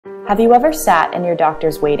Have you ever sat in your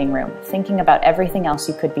doctor's waiting room thinking about everything else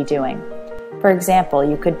you could be doing? For example,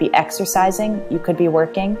 you could be exercising, you could be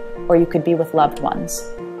working, or you could be with loved ones.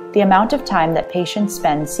 The amount of time that patients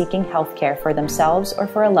spend seeking healthcare for themselves or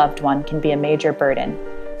for a loved one can be a major burden,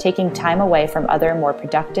 taking time away from other more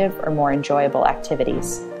productive or more enjoyable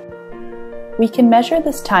activities. We can measure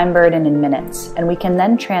this time burden in minutes, and we can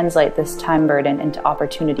then translate this time burden into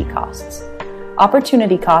opportunity costs.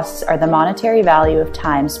 Opportunity costs are the monetary value of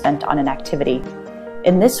time spent on an activity.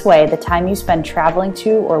 In this way, the time you spend traveling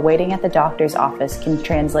to or waiting at the doctor's office can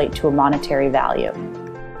translate to a monetary value.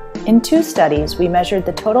 In 2 studies, we measured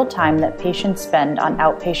the total time that patients spend on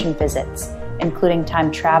outpatient visits, including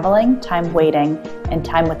time traveling, time waiting, and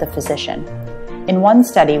time with a physician. In one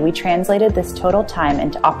study, we translated this total time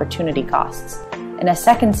into opportunity costs. In a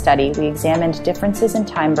second study, we examined differences in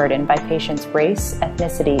time burden by patients' race,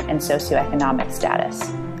 ethnicity, and socioeconomic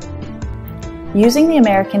status. Using the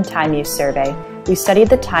American Time Use Survey, we studied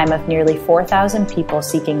the time of nearly 4,000 people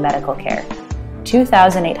seeking medical care.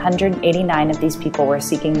 2,889 of these people were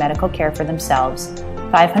seeking medical care for themselves,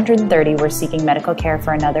 530 were seeking medical care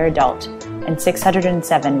for another adult, and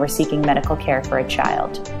 607 were seeking medical care for a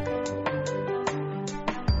child.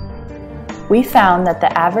 We found that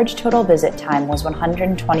the average total visit time was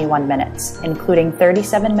 121 minutes, including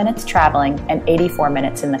 37 minutes traveling and 84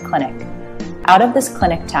 minutes in the clinic. Out of this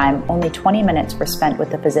clinic time, only 20 minutes were spent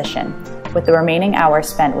with the physician, with the remaining hour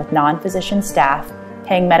spent with non-physician staff,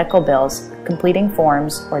 paying medical bills, completing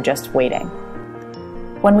forms, or just waiting.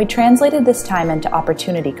 When we translated this time into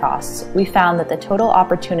opportunity costs, we found that the total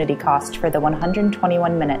opportunity cost for the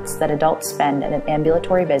 121 minutes that adults spend at an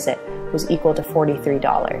ambulatory visit was equal to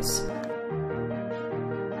 $43.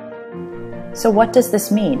 So what does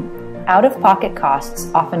this mean? Out-of-pocket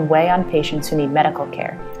costs often weigh on patients who need medical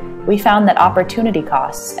care. We found that opportunity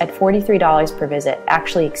costs at $43 per visit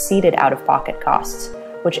actually exceeded out-of-pocket costs,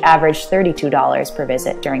 which averaged $32 per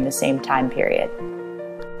visit during the same time period.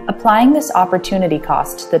 Applying this opportunity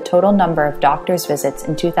cost to the total number of doctor's visits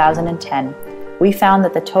in 2010, we found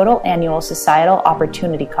that the total annual societal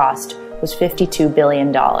opportunity cost was $52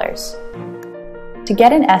 billion. To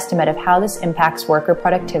get an estimate of how this impacts worker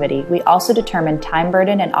productivity, we also determined time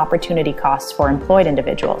burden and opportunity costs for employed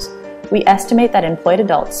individuals. We estimate that employed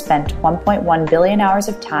adults spent 1.1 billion hours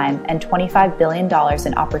of time and $25 billion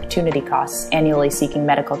in opportunity costs annually seeking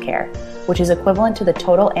medical care, which is equivalent to the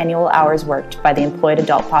total annual hours worked by the employed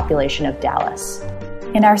adult population of Dallas.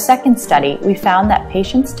 In our second study, we found that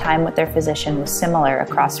patients' time with their physician was similar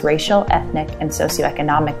across racial, ethnic, and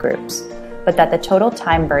socioeconomic groups, but that the total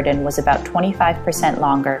time burden was about 25%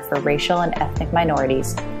 longer for racial and ethnic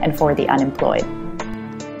minorities and for the unemployed.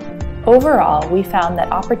 Overall, we found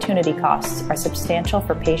that opportunity costs are substantial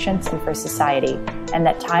for patients and for society, and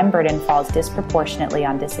that time burden falls disproportionately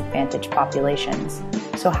on disadvantaged populations.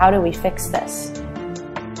 So how do we fix this?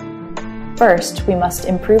 First, we must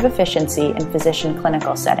improve efficiency in physician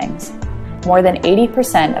clinical settings. More than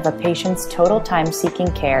 80% of a patient's total time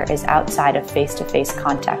seeking care is outside of face-to-face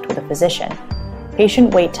contact with a physician.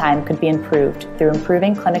 Patient wait time could be improved through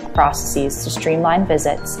improving clinic processes to streamline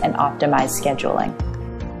visits and optimize scheduling.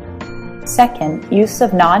 Second, use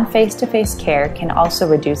of non-face-to-face care can also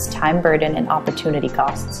reduce time burden and opportunity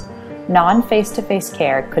costs. Non-face-to-face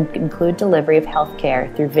care could include delivery of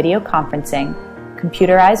healthcare through video conferencing,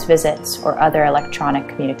 computerized visits, or other electronic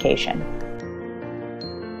communication.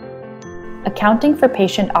 Accounting for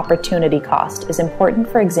patient opportunity cost is important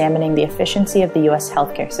for examining the efficiency of the U.S.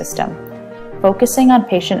 healthcare system. Focusing on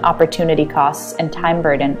patient opportunity costs and time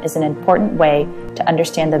burden is an important way to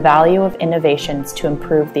understand the value of innovations to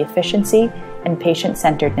improve the efficiency and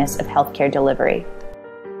patient-centeredness of healthcare delivery.